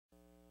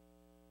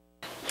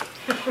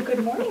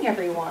Good morning,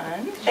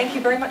 everyone. Thank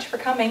you very much for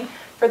coming.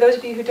 For those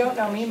of you who don't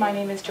know me, my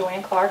name is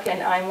Joanne Clark,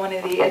 and I'm one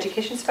of the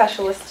education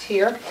specialists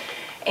here.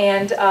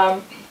 And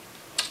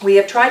we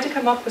have tried to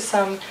come up with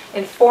some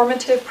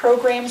informative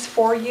programs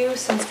for you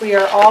since we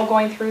are all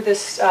going through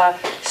this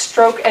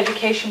stroke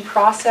education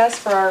process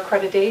for our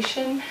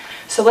accreditation.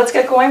 So let's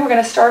get going. We're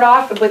going to start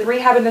off with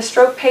rehabbing the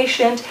stroke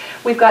patient.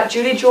 We've got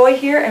Judy Joy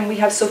here, and we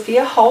have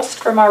Sophia Hulst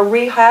from our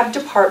rehab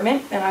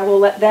department, and I will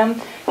let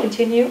them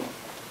continue.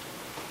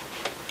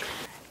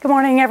 Good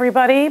morning,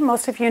 everybody.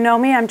 Most of you know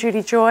me. I'm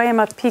Judy Joy.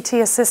 I'm a PT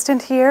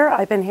assistant here.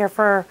 I've been here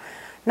for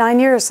 9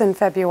 years in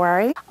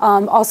February.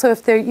 Also,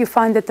 if you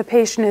find that the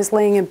patient is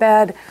laying in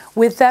bed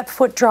with that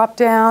foot dropped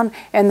down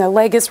and the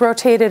leg is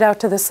rotated out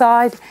to the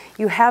side,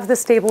 you have the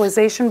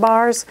stabilization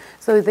bars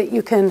so that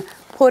you can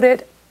put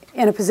it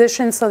in a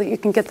position so that you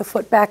can get the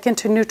foot back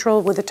into neutral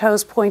with the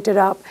toes pointed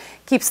up.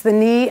 Keeps the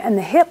knee and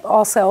the hip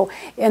also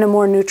in a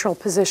more neutral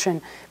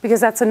position, because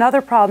that's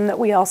another problem that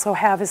we also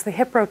have is the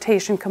hip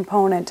rotation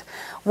component.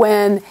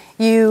 When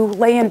you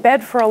lay in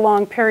bed for a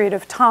long period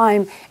of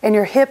time and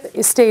your hip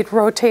is stayed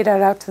rotated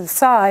out to the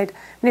side,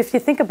 and if you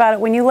think about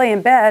it, when you lay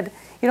in bed,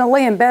 you don't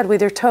lay in bed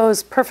with your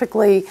toes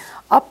perfectly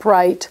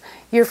upright.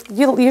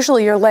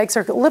 Usually your legs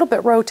are a little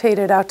bit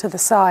rotated out to the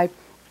side.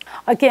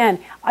 Again,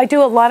 I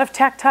do a lot of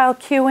tactile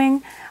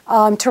cueing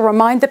to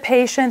remind the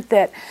patient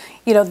that,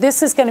 you know,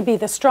 this is going to be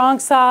the strong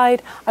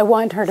side. I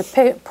want her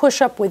to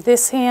push up with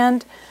this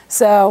hand.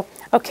 So,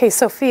 okay,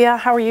 Sophia,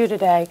 how are you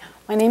today?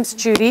 My name's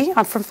Judy.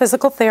 I'm from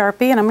physical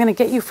therapy, and I'm going to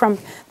get you from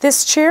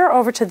this chair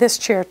over to this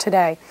chair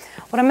today.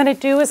 What I'm going to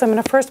do is I'm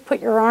going to first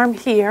put your arm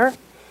here.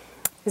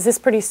 Is this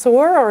pretty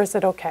sore, or is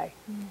it okay?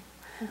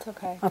 It's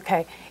okay.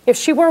 Okay. If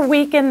she were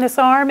weak in this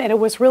arm and it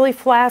was really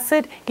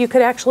flaccid, you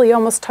could actually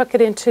almost tuck it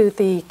into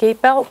the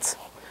gait belt.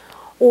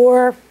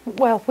 Or,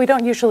 well, we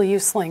don't usually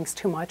use slings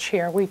too much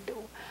here. We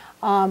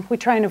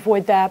try and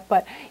avoid that,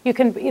 but you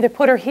can either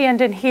put her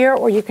hand in here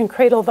or you can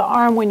cradle the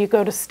arm when you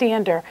go to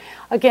stand her.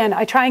 Again,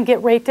 I try and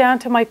get right down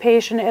to my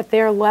patient at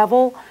their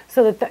level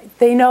so that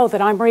they know that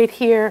I'm right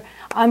here.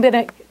 I'm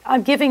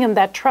giving them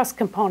that trust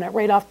component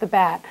right off the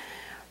bat.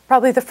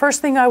 Probably the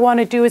first thing I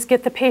want to do is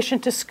get the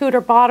patient to scoot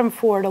her bottom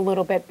forward a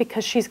little bit,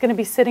 because she's going to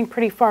be sitting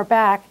pretty far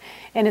back,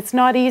 and it's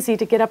not easy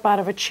to get up out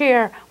of a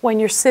chair when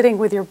you're sitting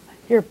with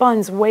your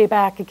buns way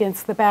back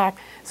against the back.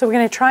 So we're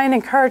going to try and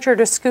encourage her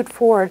to scoot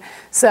forward.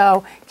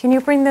 So can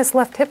you bring this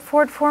left hip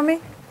forward for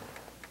me?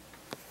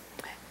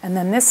 And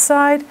then this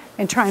side,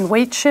 and try and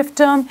weight shift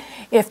them.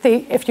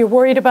 If you're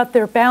worried about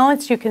their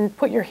balance, you can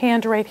put your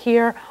hand right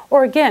here,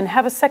 or again,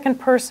 have a second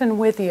person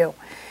with you.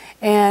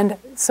 And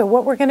so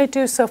what we're going to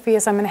do, Sophie,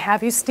 is I'm going to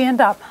have you stand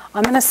up.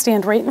 I'm going to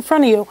stand right in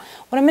front of you.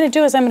 What I'm going to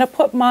do is I'm going to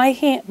put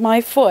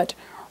my foot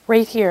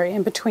right here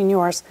in between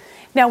yours.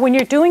 Now, when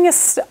you're doing a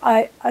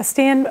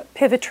stand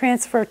pivot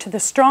transfer to the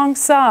strong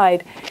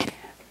side,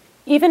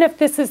 even if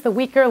this is the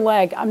weaker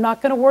leg, I'm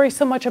not going to worry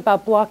so much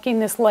about blocking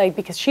this leg,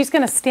 because she's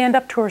going to stand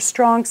up to her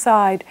strong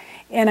side,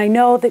 and I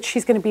know that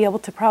she's going to be able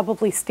to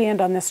probably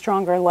stand on this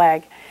stronger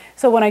leg.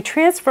 So when I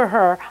transfer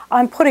her,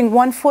 I'm putting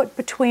one foot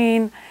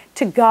between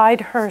to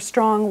guide her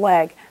strong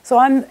leg. So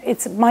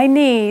my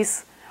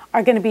knees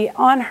are going to be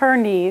on her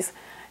knees.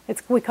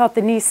 We call it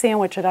the knee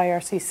sandwich at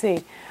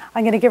IRCC.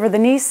 I'm going to give her the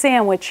knee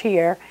sandwich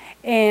here,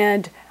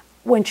 and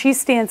when she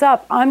stands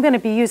up, I'm going to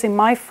be using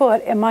my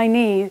foot and my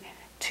knee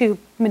to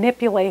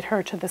manipulate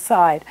her to the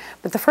side.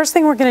 But the first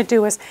thing we're going to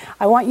do is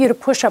I want you to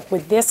push up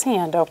with this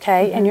hand,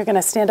 okay? Mm-hmm. And you're going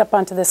to stand up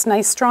onto this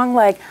nice strong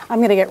leg. I'm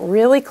going to get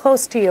really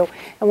close to you,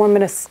 and I'm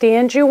going to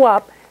stand you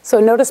up.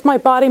 So notice my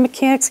body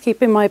mechanics,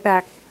 keeping my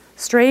back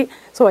straight.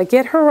 So I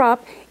get her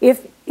up.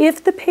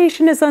 If the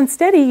patient is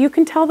unsteady, you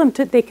can tell them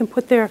they can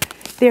put their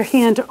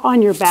hand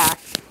on your back.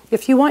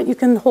 If you want, you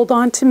can hold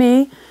on to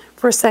me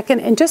for a second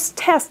and just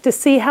test to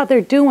see how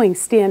they're doing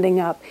standing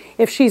up.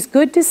 If she's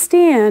good to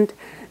stand,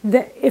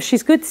 if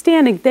she's good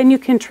standing, then you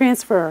can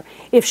transfer her.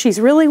 If she's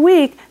really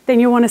weak, then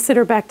you want to sit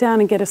her back down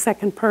and get a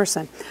second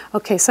person.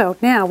 Okay, so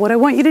now what I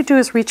want you to do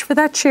is reach for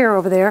that chair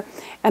over there,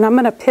 and I'm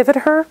going to pivot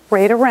her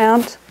right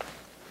around,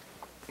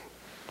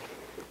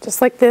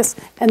 just like this,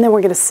 and then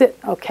we're going to sit,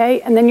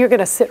 okay? And then you're going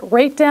to sit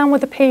right down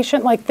with the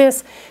patient like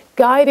this,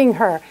 guiding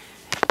her.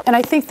 And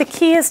I think the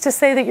key is to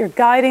say that you're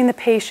guiding the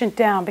patient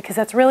down, because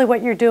that's really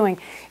what you're doing,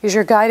 is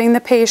you're guiding the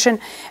patient.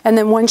 And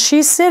then when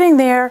she's sitting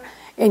there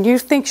and you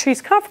think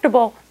she's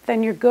comfortable,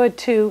 then you're good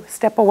to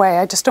step away.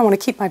 I just don't want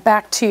to keep my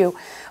back to you.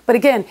 But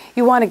again,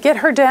 you want to get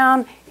her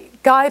down,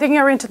 guiding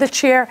her into the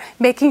chair,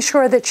 making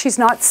sure that she's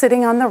not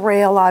sitting on the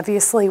rail,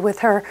 obviously, with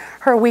her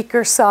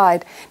weaker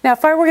side. Now,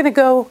 if I were going to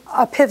go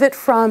a pivot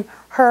from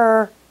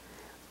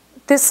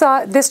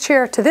this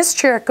chair to this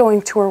chair,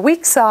 going to her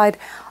weak side,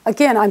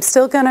 again, I'm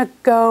still going to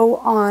go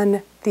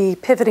on the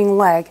pivoting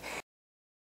leg.